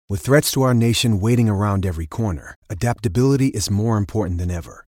With threats to our nation waiting around every corner, adaptability is more important than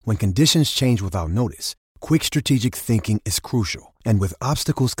ever. When conditions change without notice, quick strategic thinking is crucial. And with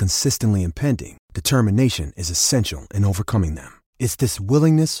obstacles consistently impending, determination is essential in overcoming them. It's this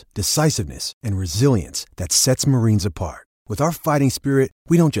willingness, decisiveness, and resilience that sets Marines apart. With our fighting spirit,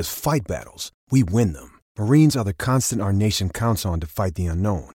 we don't just fight battles, we win them. Marines are the constant our nation counts on to fight the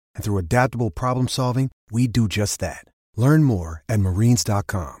unknown. And through adaptable problem solving, we do just that. Learn more at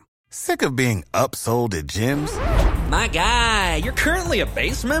marines.com. Sick of being upsold at gyms? My guy, you're currently a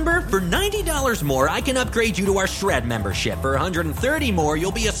base member? For $90 more, I can upgrade you to our Shred membership. For $130 more,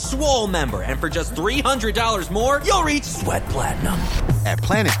 you'll be a Swole member. And for just $300 more, you'll reach Sweat Platinum. At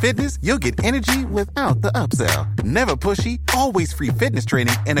Planet Fitness, you'll get energy without the upsell. Never pushy, always free fitness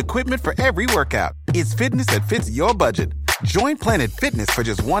training and equipment for every workout. It's fitness that fits your budget. Join Planet Fitness for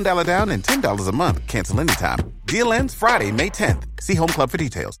just $1 down and $10 a month. Cancel anytime. Deal ends Friday, May 10th. See Home Club for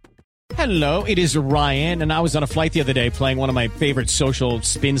details. Hello, it is Ryan, and I was on a flight the other day playing one of my favorite social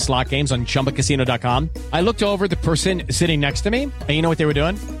spin slot games on ChumbaCasino.com. I looked over at the person sitting next to me, and you know what they were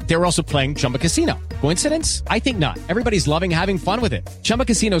doing? They were also playing Chumba Casino. Coincidence? I think not. Everybody's loving having fun with it. Chumba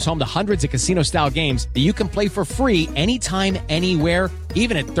Casino is home to hundreds of casino-style games that you can play for free anytime, anywhere,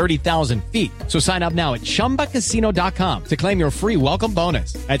 even at 30,000 feet. So sign up now at ChumbaCasino.com to claim your free welcome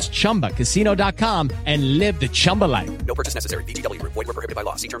bonus. That's ChumbaCasino.com and live the Chumba life. No purchase necessary. VGW. Void where prohibited by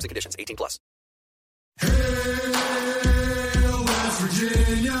law. See terms and conditions. 18 plus. Hail West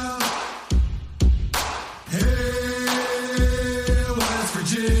Virginia. Hail West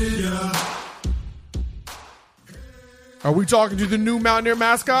Virginia. Are we talking to the new Mountaineer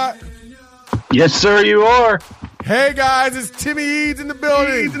mascot? Yes, sir, you are. Hey, guys, it's Timmy Eads in the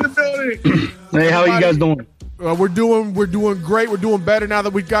building. Hey, how are you guys doing? We're doing great. We're doing better now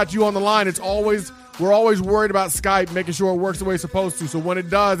that we've got you on the line. We're always worried about Skype, making sure it works the way it's supposed to. So when it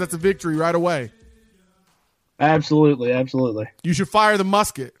does, that's a victory right away. Absolutely. You should fire the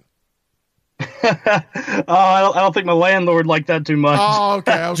musket. I don't think my landlord liked that too much. Oh,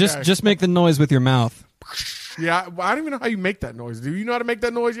 okay. Just make the noise with your mouth. Yeah, I don't even know how you make that noise. Do you know how to make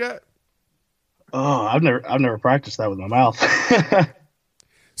that noise yet? Oh, I've never practiced that with my mouth.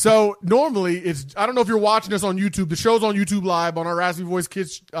 So normally I don't know if you're watching us on YouTube. The show's on YouTube Live on our Raspy Voice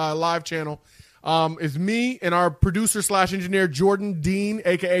Kids live channel. It's me and our producer / engineer Jordan Dean,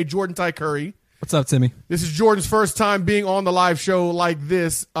 aka Jordan Ty Curry. What's up, Timmy? This is Jordan's first time being on the live show like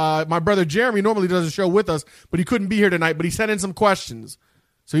this. My brother Jeremy normally does a show with us, but he couldn't be here tonight. But he sent in some questions,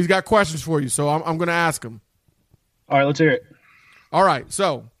 so he's got questions for you. So I'm going to ask him. All right, let's hear it. All right,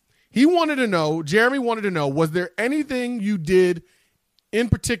 so Jeremy wanted to know, was there anything you did in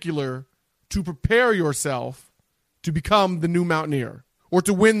particular to prepare yourself to become the new Mountaineer or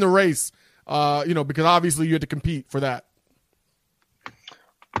to win the race? Because obviously you had to compete for that.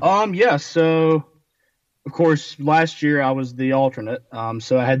 Yeah. So, of course, last year I was the alternate.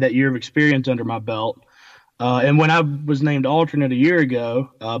 So I had that year of experience under my belt. And when I was named alternate a year ago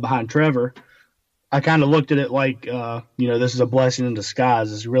behind Trevor, I kind of looked at it like, this is a blessing in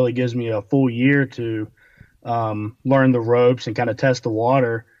disguise. This really gives me a full year to learn the ropes and kind of test the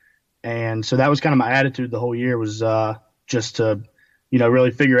water. And so that was kind of my attitude the whole year was just to,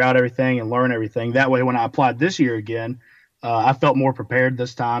 really figure out everything and learn everything. That way, when I applied this year again, I felt more prepared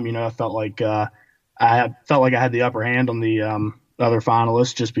this time. I felt like I had the upper hand on the other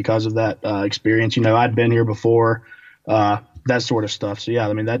finalists just because of that experience. I'd been here before, that sort of stuff. So, yeah,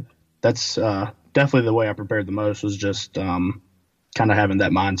 I mean, that's definitely the way I prepared the most was just kind of having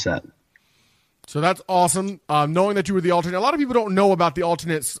that mindset. So that's awesome. Knowing that you were the alternate. A lot of people don't know about the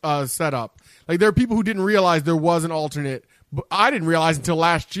alternate setup. Like there are people who didn't realize there was an alternate, but I didn't realize until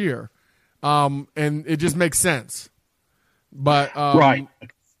last year. And it just makes sense. But right.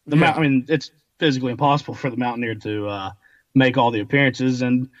 I mean, it's physically impossible for the Mountaineer to make all the appearances.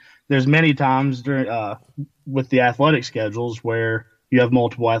 And there's many times during with the athletic schedules where you have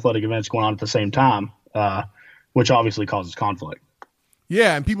multiple athletic events going on at the same time, which obviously causes conflict.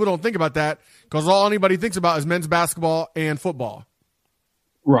 Yeah, and people don't think about that because all anybody thinks about is men's basketball and football.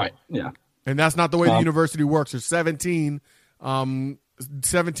 Right, yeah. And that's not the way the university works. There's 17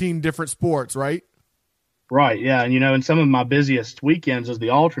 different sports, right? Right, yeah. And, and some of my busiest weekends as the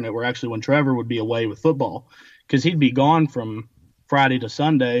alternate were actually when Trevor would be away with football because he'd be gone from Friday to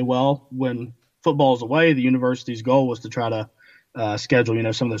Sunday. Well, when football's away, the university's goal was to try to schedule,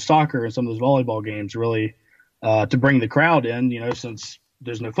 some of those soccer and some of those volleyball games really to bring the crowd in, since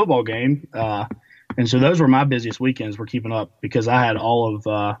there's no football game. And so those were my busiest weekends were keeping up because I had all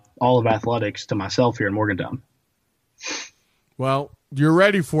of athletics to myself here in Morgantown. Well, you're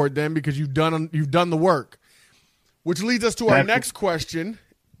ready for it then because you've done the work, which leads us to our next question.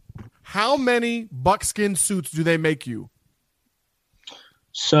 How many buckskin suits do they make you?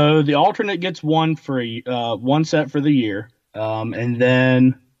 So the alternate gets one set for the year, and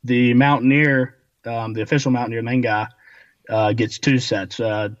then the Mountaineer, the official Mountaineer main guy, gets 2 sets.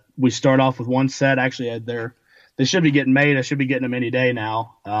 We start off with 1 set. Actually, they should be getting made. I should be getting them any day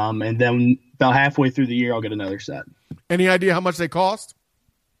now. And then about halfway through the year, I'll get another set. Any idea how much they cost?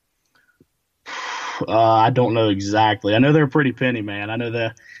 I don't know exactly. I know they're a pretty penny, man. I know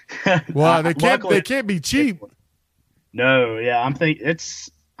that. Well, they can't be cheap. No, yeah, I'm thinking it's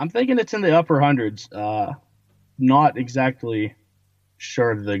in the upper hundreds. Not exactly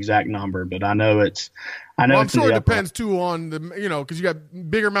sure of the exact number, but I know it's. Well, I'm sure it depends too on the because you got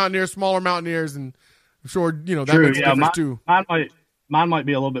bigger Mountaineers, smaller Mountaineers, and I'm sure that True, makes a difference too. Mine might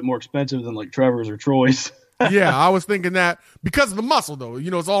be a little bit more expensive than like Trevor's or Troy's. Yeah, I was thinking that because of the muscle, though.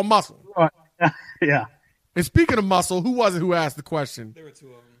 It's all muscle. Right. Yeah. And speaking of muscle, who was it who asked the question? There were 2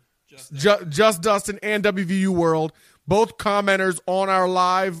 of them. Just Dustin and WVU World, both commenters on our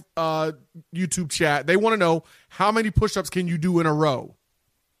live YouTube chat. They want to know, how many push-ups can you do in a row?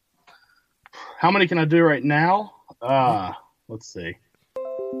 How many can I do right now? Let's see.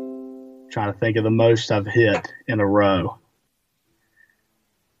 Trying to think of the most I've hit in a row.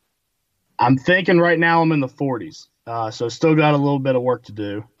 I'm thinking right now I'm in the 40s. So still got a little bit of work to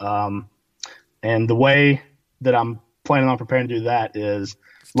do. And the way that I'm planning on preparing to do that is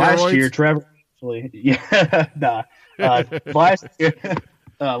last year, Trevor last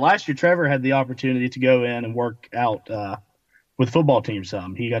year Trevor had the opportunity to go in and work out with football team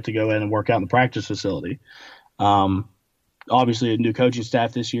some. He got to go in and work out in the practice facility. Obviously a new coaching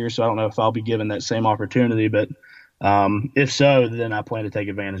staff this year, so I don't know if I'll be given that same opportunity, but if so, then I plan to take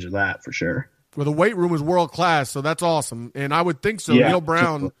advantage of that for sure. Well, the weight room is world class, so that's awesome. And I would think so. Yeah,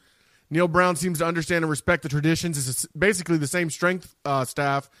 Neil Brown seems to understand and respect the traditions. It's basically the same strength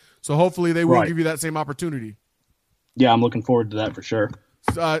staff, so hopefully they will give you that same opportunity. Yeah, I'm looking forward to that for sure.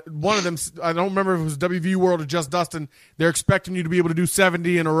 One of them, I don't remember if it was WVU World or just Dustin, they're expecting you to be able to do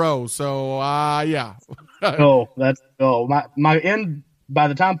 70 in a row. So, yeah. My end, by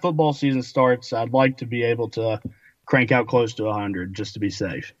the time football season starts, I'd like to be able to crank out close to 100 just to be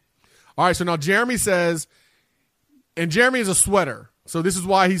safe. All right, so now Jeremy says, and Jeremy is a sweater, so this is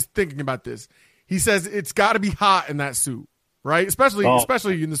why he's thinking about this. He says it's got to be hot in that suit, right? Especially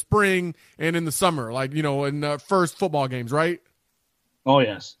in the spring and in the summer, like, in the first football games, right? Oh,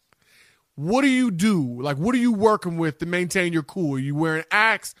 yes. What do you do? Like, what are you working with to maintain your cool? Are you wearing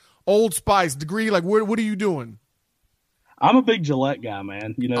Axe, Old Spice, Degree? Like, what are you doing? I'm a big Gillette guy,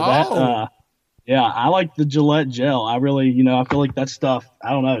 man. Yeah, I like the Gillette gel. I really, I feel like that stuff,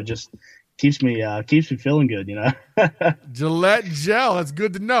 I don't know, just keeps me feeling good, Gillette gel, that's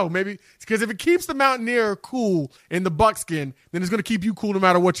good to know. Maybe because if it keeps the Mountaineer cool in the buckskin, then it's going to keep you cool no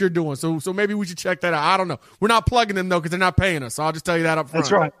matter what you're doing. So maybe we should check that out. I don't know. We're not plugging them though because they're not paying us. So I'll just tell you that up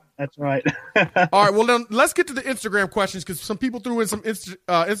front. That's right. All right. Well, then let's get to the Instagram questions because some people threw in some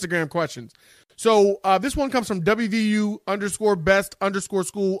Instagram questions. So this one comes from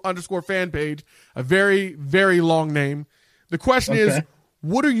WVU_best_school_fan page, a very, very long name. The question is,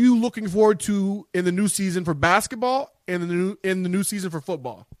 what are you looking forward to in the new season for basketball and in the new season for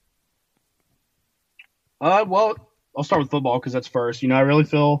football? Well, I'll start with football because that's first. I really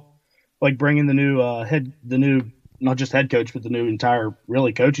feel like bringing the new not just head coach, but the new entire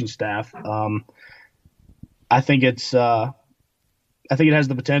really coaching staff. I think it has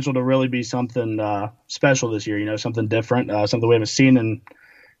the potential to really be something special this year. Something different, something we haven't seen in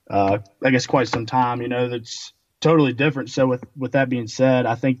I guess quite some time. That's totally different. So with that being said,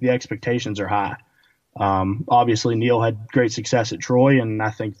 I think the expectations are high. Obviously, Neil had great success at Troy, and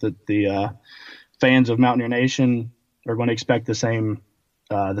I think that the fans of Mountaineer Nation are going to expect the same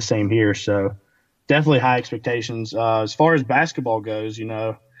here. So definitely high expectations. As far as basketball goes,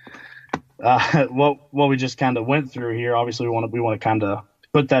 what we just kind of went through here. Obviously, we want to kind of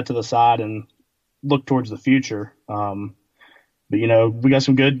put that to the side and look towards the future. But we got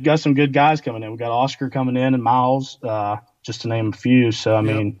some good guys coming in. We got Oscar coming in and Miles, just to name a few. So I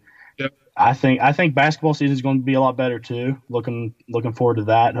mean, I think basketball season is going to be a lot better too. Looking forward to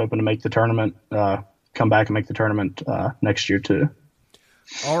that. Hoping to make the tournament, come back and make the tournament next year too.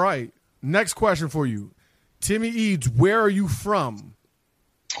 All right. Next question for you, Timmy Eads. Where are you from?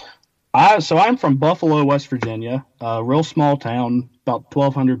 So I'm from Buffalo, West Virginia, a real small town, about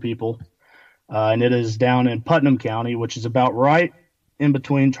 1,200 people. And it is down in Putnam County, which is about right in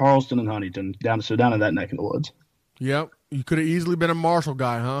between Charleston and Huntington, down in that neck of the woods. Yep. You could have easily been a Marshall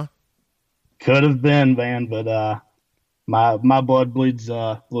guy, huh? Could have been, Van, but my blood bleeds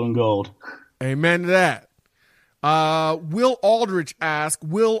blue and gold. Amen to that. Will Aldrich _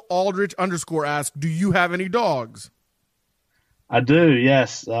 ask, do you have any dogs? I do,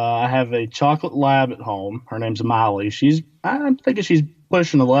 yes. I have a chocolate lab at home. Her name's Miley. I'm thinking she's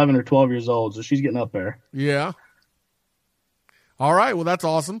pushing 11 or 12 years old, so she's getting up there. Yeah. All right, well, that's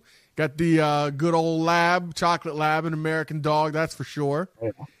awesome. Got the good old chocolate lab, an American dog, that's for sure.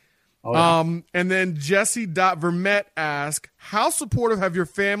 Yeah. Oh, yeah. And then Jesse.Vermette asks, how supportive have your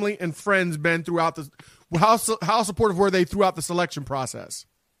family and friends been throughout how supportive were they throughout the selection process?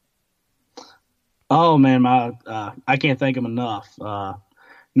 Oh man, I can't thank them enough.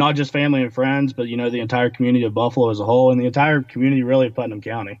 Not just family and friends, but the entire community of Buffalo as a whole, and the entire community really of Putnam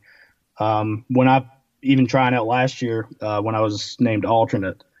County. When I even trying out last year, when I was named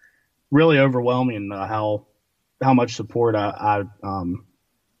alternate, really overwhelming how much support I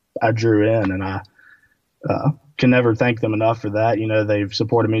drew in, and I can never thank them enough for that. They've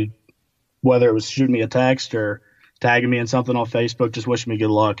supported me, whether it was shooting me a text or tagging me in something on Facebook, just wishing me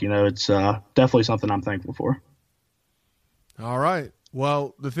good luck. It's definitely something I'm thankful for. All right.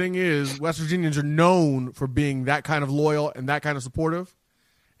 Well, the thing is, West Virginians are known for being that kind of loyal and that kind of supportive.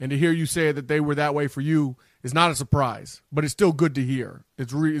 And to hear you say that they were that way for you is not a surprise, but it's still good to hear.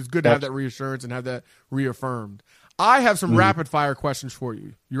 It's good to have that reassurance and have that reaffirmed. I have some rapid fire questions for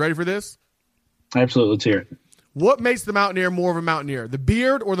you. You ready for this? Absolutely. Let's hear it. What makes the Mountaineer more of a Mountaineer, the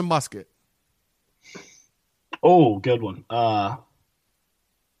beard or the musket? Oh, good one. I'm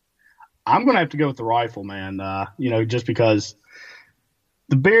going to have to go with the rifle, man. Just because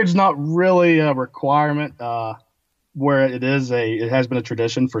the beard's not really a requirement, where it has been a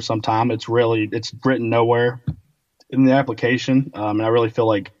tradition for some time. It's written nowhere in the application. And I really feel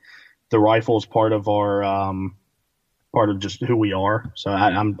like the rifle is part of just who we are. So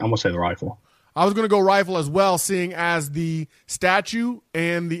I'm going to say the rifle. I was going to go rifle as well, seeing as the statue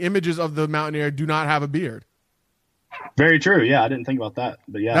and the images of the Mountaineer do not have a beard. Very true. Yeah, I didn't think about that.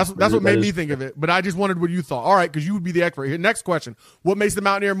 But yeah, that's what made me think of it. But I just wondered what you thought. All right, because you would be the expert here. Next question: what makes the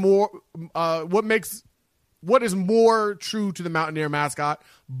Mountaineer more? What is more true to the Mountaineer mascot,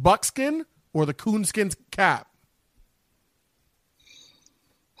 buckskin or the coonskin cap?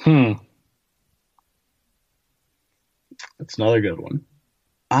 That's another good one.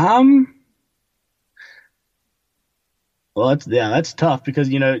 Well, that's tough because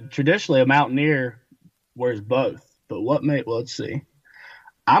traditionally a Mountaineer wears both. But let's see.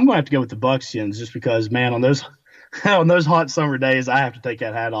 I'm going to have to go with the buckskins just because, man, on those hot summer days, I have to take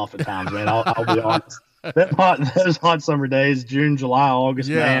that hat off at times, man. I'll be honest. Those hot summer days, June, July, August,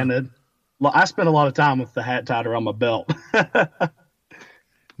 man, I spent a lot of time with the hat tied around my belt.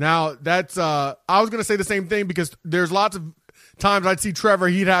 Now, that's I was going to say the same thing because there's lots of times I'd see Trevor,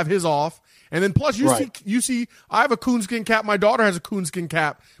 he'd have his off. And then plus you see I have a coonskin cap. My daughter has a coonskin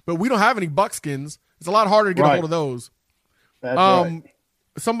cap, but we don't have any buckskins. It's a lot harder to get a hold of those. That's right.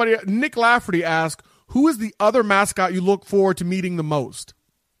 Nick Lafferty asked, who is the other mascot you look forward to meeting the most?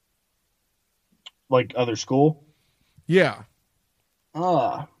 Like other school? Yeah.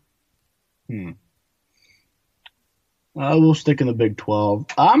 We'll stick in the Big 12.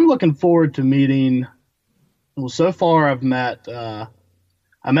 I'm looking forward to meeting. Well, so far I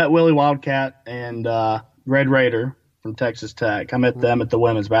met Willie Wildcat and Red Raider from Texas Tech. I met them at the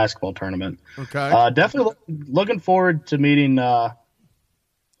women's basketball tournament. Okay. Definitely looking forward to meeting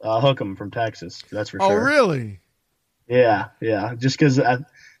Hookham from Texas. That's for sure. Oh, really? Yeah. Just because I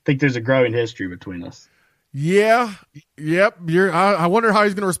think there's a growing history between us. Yeah. Yep. I wonder how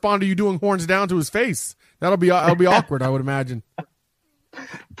he's going to respond to you doing horns down to his face. That'll be awkward, I would imagine.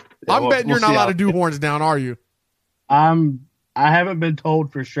 I'm betting you're not allowed to do horns down, are you? I haven't been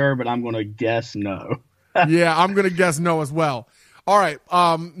told for sure, but I'm going to guess no. Yeah, I'm going to guess no as well. All right.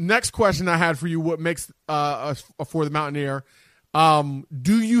 Next question I had for you, what makes for the Mountaineer,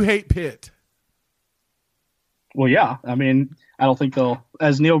 do you hate Pitt? Well, yeah. I mean, I don't think they'll,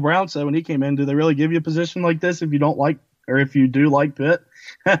 as Neil Brown said when he came in, do they really give you a position like this if you don't like, or if you do like Pitt?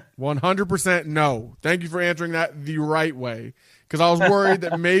 100% no. Thank you for answering that the right way. Because I was worried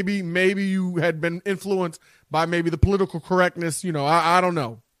that maybe you had been influenced by maybe the political correctness. I don't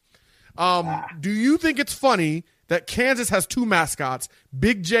know. Do you think it's funny that Kansas has two mascots,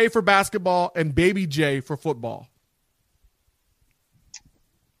 Big J for basketball and Baby J for football?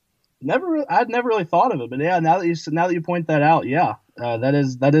 I'd never really thought of it, but yeah, now that you point that out, yeah, that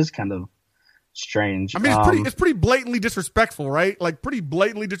is kind of strange. I mean, it's pretty blatantly disrespectful, right? Like pretty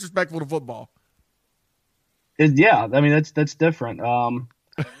blatantly disrespectful to football. Yeah, I mean that's different. And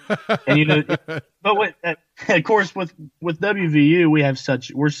but of course with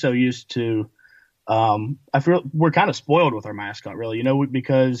WVU we're so used to. I feel we're kind of spoiled with our mascot, really,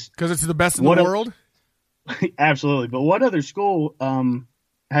 because it's the best in the world. Absolutely. But what other school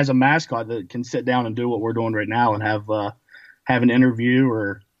has a mascot that can sit down and do what we're doing right now and have an interview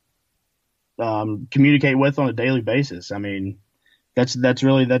or communicate with on a daily basis? I mean, that's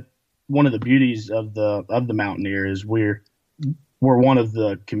really that one of the beauties of the Mountaineer is we're one of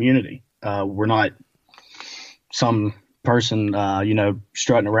the community. We're not some person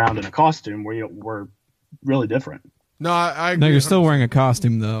strutting around in a costume. We're really different. No, I agree. No, you're still wearing a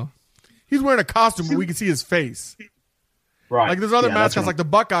costume though. He's wearing a costume, but we can see his face. Right. Like there's other Yeah, mascots, that's like the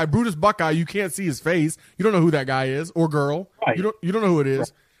Buckeye, Brutus Buckeye. You can't see his face. You don't know who that guy is or girl. Right. You don't know who it is.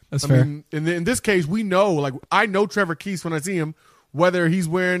 Right. That's I fair. mean, in this case, we know. Like I know Trevor Keese when I see him, whether he's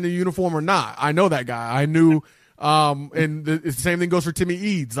wearing the uniform or not. I know that guy. I knew. And the same thing goes for Timmy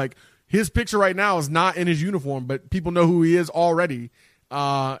Eads. Like his picture right now is not in his uniform, but people know who he is already.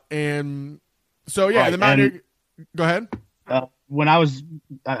 And so yeah, Right. the Mountaineer. Go ahead. When I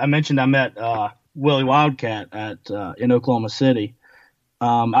mentioned I met Willie Wildcat in Oklahoma City.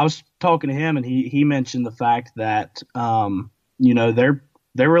 I was talking to him, and he mentioned the fact that they're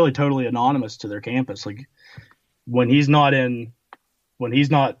really totally anonymous to their campus. Like when he's not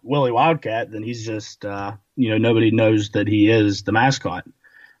Willie Wildcat, then he's just nobody knows that he is the mascot.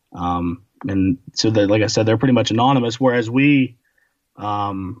 And so that, like I said, they're pretty much anonymous. Whereas we,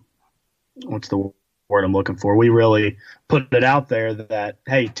 what's the word I'm looking for? We really put it out there that,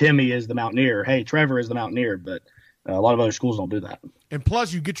 hey, Timmy is the Mountaineer. Hey, Trevor is the Mountaineer. But a lot of other schools don't do that. And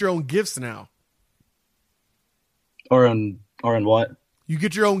plus, you get your own gifts now. Or in what? You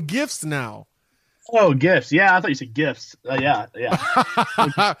get your own gifts now. Oh, gifts. Yeah, I thought you said gifts. Yeah.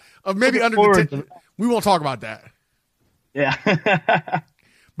 Maybe under the we won't talk about that. Yeah.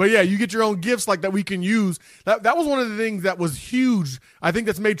 But yeah, you get your own gifts like that we can use. That was one of the things that was huge. I think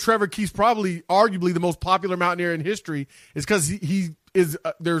that's made Trevor Keese probably arguably the most popular Mountaineer in history is because he is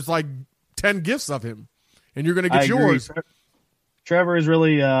there's like 10 gifts of him, and you're going to get yours. Trevor is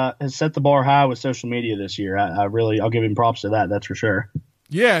really has set the bar high with social media this year. I'll give him props to that. That's for sure.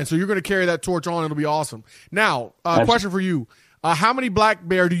 Yeah, and so you're going to carry that torch on. It'll be awesome. Now, question for you: how many black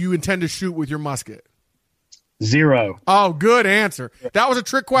bear do you intend to shoot with your musket? 0. Oh, good answer. That was a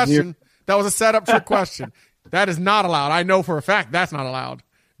trick question. That was a setup trick question. That is not allowed. I know for a fact that's not allowed.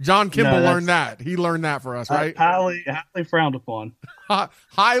 John Kimball learned that. He learned that for us, right? Highly frowned upon.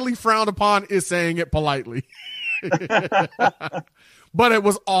 Highly frowned upon is saying it politely. But it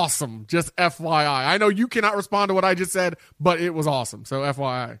was awesome. Just FYI. I know you cannot respond to what I just said, but it was awesome. So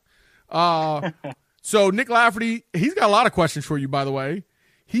FYI. So Nick Lafferty, he's got a lot of questions for you, by the way.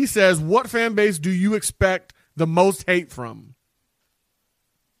 He says, what fan base do you expect the most hate from?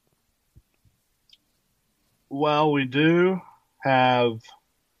 Well, we do have,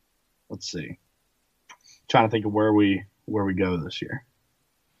 let's see. Trying to think of where we go this year.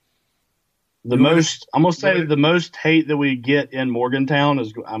 I'm gonna say the most hate that we get in Morgantown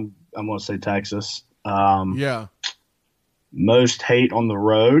is I'm gonna say Texas. Yeah. Most hate on the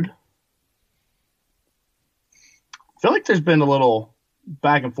road. I feel like there's been a little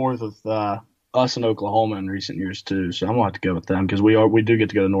back and forth with us in Oklahoma in recent years too, so I'm gonna have to go with them because we do get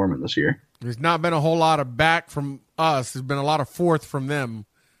to go to Norman this year. There's not been a whole lot of back from us. There's been a lot of forth from them.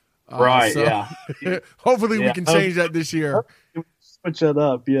 Right? So Yeah. hopefully we can change that this year. Switch that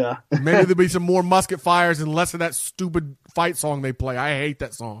up, yeah. Maybe there'll be some more musket fires and less of that stupid fight song they play. I hate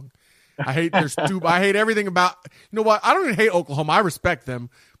that song. I hate their stupid. I hate everything about. You know what? I don't even hate Oklahoma. I respect them,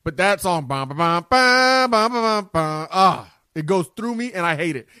 but that song, it goes through me, and I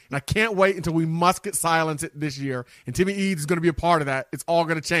hate it. And I can't wait until we musket silence it this year. And Timmy Eads is going to be a part of that. It's all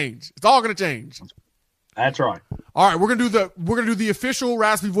going to change. It's all going to change. That's right. All right, we're gonna do the official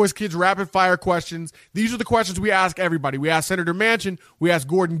Raspy Voice Kids rapid fire questions. These are the questions we ask everybody. We ask Senator Manchin, we ask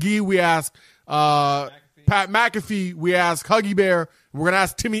Gordon Gee, we ask Pat McAfee, we ask Huggy Bear. We're gonna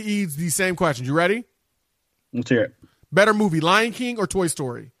ask Timmy Eads these same questions. You ready? Let's hear it. Better movie, Lion King or Toy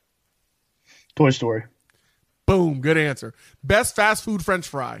Story? Toy Story. Boom, good answer. Best fast food French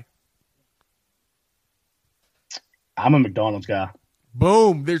fry? I'm a McDonald's guy.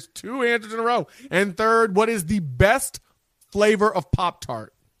 Boom, there's 2 answers in a row. And third, what is the best flavor of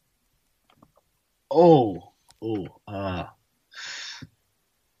Pop-Tart? Oh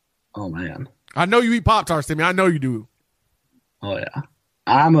man. I know you eat Pop-Tarts, Timmy. I know you do. Oh yeah.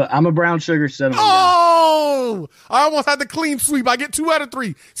 I'm a brown sugar cinnamon guy. Oh, I almost had the clean sweep. I get 2 out of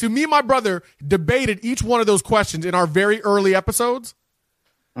 3. So me and my brother debated each one of those questions in our very early episodes.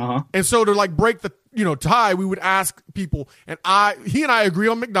 Uh-huh. And so to like break the tie, we would ask people, and he and I agree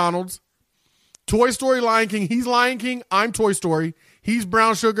on McDonald's, Toy Story, Lion King. He's Lion King. I'm Toy Story. He's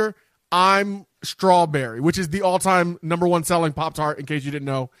brown sugar. I'm strawberry, which is the all-time number one selling Pop-Tart, in case you didn't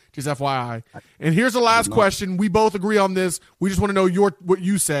know, just FYI. And here's the last question. We both agree on this. We just want to know what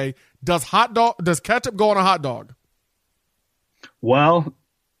you say. Does ketchup go on a hot dog? Well,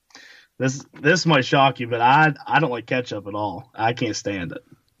 this might shock you, but I don't like ketchup at all. I can't stand it.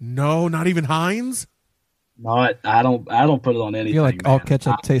 No, not even Heinz? No, I don't put it on anything. I feel like all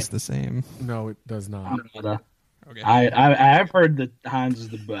ketchup tastes the same. No, it does not. Okay. I have heard that Heinz is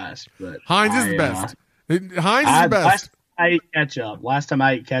the best, but Heinz is the best. Heinz is the best. Last time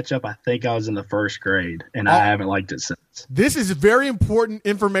I ate ketchup, I think I was in the first grade, and I haven't liked it since. This is very important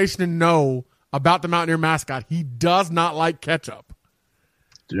information to know about the Mountaineer mascot. He does not like ketchup.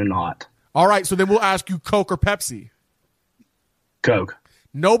 Do not. All right, so then we'll ask you Coke or Pepsi. Coke.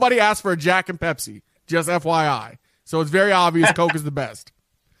 Nobody asked for a Jack and Pepsi, just FYI. So it's very obvious Coke is the best.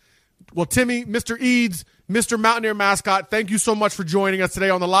 Well, Timmy, Mr. Eads, Mr. Mountaineer mascot, thank you so much for joining us today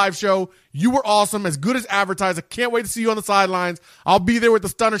on the live show. You were awesome, as good as advertised. I can't wait to see you on the sidelines. I'll be there with the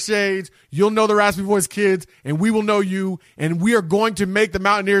stunner shades. You'll know the Raspy Voice kids, and we will know you. And we are going to make the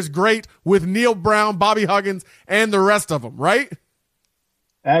Mountaineers great with Neil Brown, Bobby Huggins, and the rest of them, right?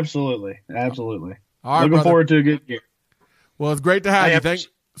 Absolutely. Absolutely. All right, Looking brother. forward to a good year. Well, it's great to have you.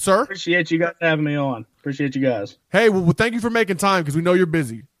 Sir? Appreciate you guys having me on. Appreciate you guys. Hey, well, thank you for making time, because we know you're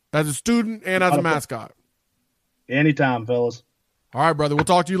busy as a student and as a mascot. Anytime, fellas. All right, brother. We'll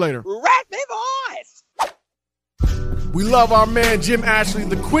talk to you later. Raspy Voice! We love our man, Jim Ashley,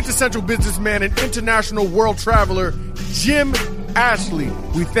 the quintessential businessman and international world traveler, Jim Ashley.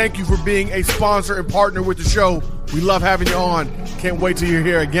 We thank you for being a sponsor and partner with the show. We love having you on. Can't wait till you're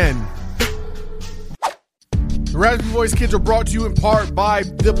here again. The Raspy Voice Kids are brought to you in part by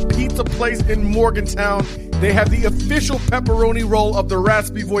the Pizza Place in Morgantown. They have the official pepperoni roll of the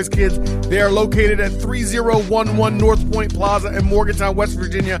Raspy Voice Kids. They are located at 3011 North Point Plaza in Morgantown, West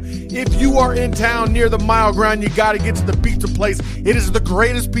Virginia. If you are in town near the Mile Ground, you got to get to the Pizza Place. It is the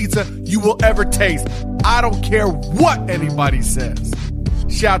greatest pizza you will ever taste. I don't care what anybody says.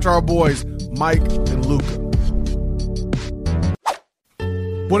 Shout out to our boys, Mike and Luca.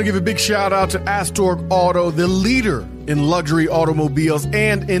 Want to give a big shout out to Astorg Auto, the leader in luxury automobiles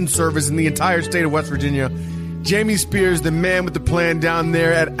and in service in the entire state of West Virginia. Jamie Spears, the man with the plan down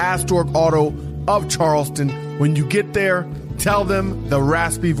there at Astorg Auto of Charleston. When you get there, tell them the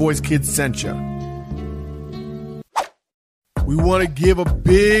Raspy Voice Kids sent you. We want to give a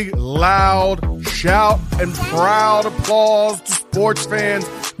big, loud shout and proud applause to sports fans.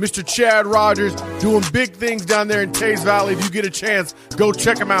 Mr. Chad Rogers doing big things down there in Tays Valley. If you get a chance, go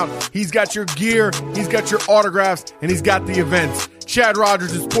check him out. He's got your gear, he's got your autographs, and he's got the events. Chad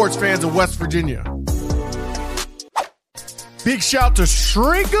Rogers and sports fans of West Virginia. Big shout to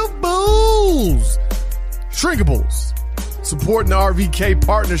Shrinkables. Shrinkables, supporting the RVK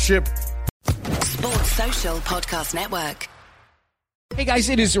partnership. Sports Social Podcast Network. Hey guys,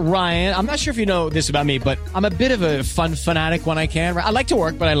 it is Ryan. I'm not sure if you know this about me, but I'm a bit of a fun fanatic when I can. I like to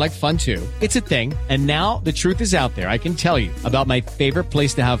work, but I like fun too. It's a thing. And now the truth is out there. I can tell you about my favorite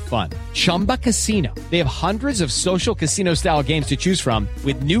place to have fun. Chumba Casino. They have hundreds of social casino style games to choose from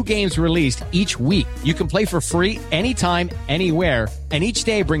with new games released each week. You can play for free anytime, anywhere. And each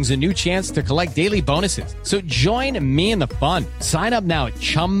day brings a new chance to collect daily bonuses. So join me in the fun. Sign up now at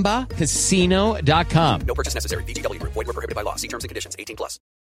ChumbaCasino.com. No purchase necessary. VGW Group. Void where prohibited by law. See terms and conditions. 18+.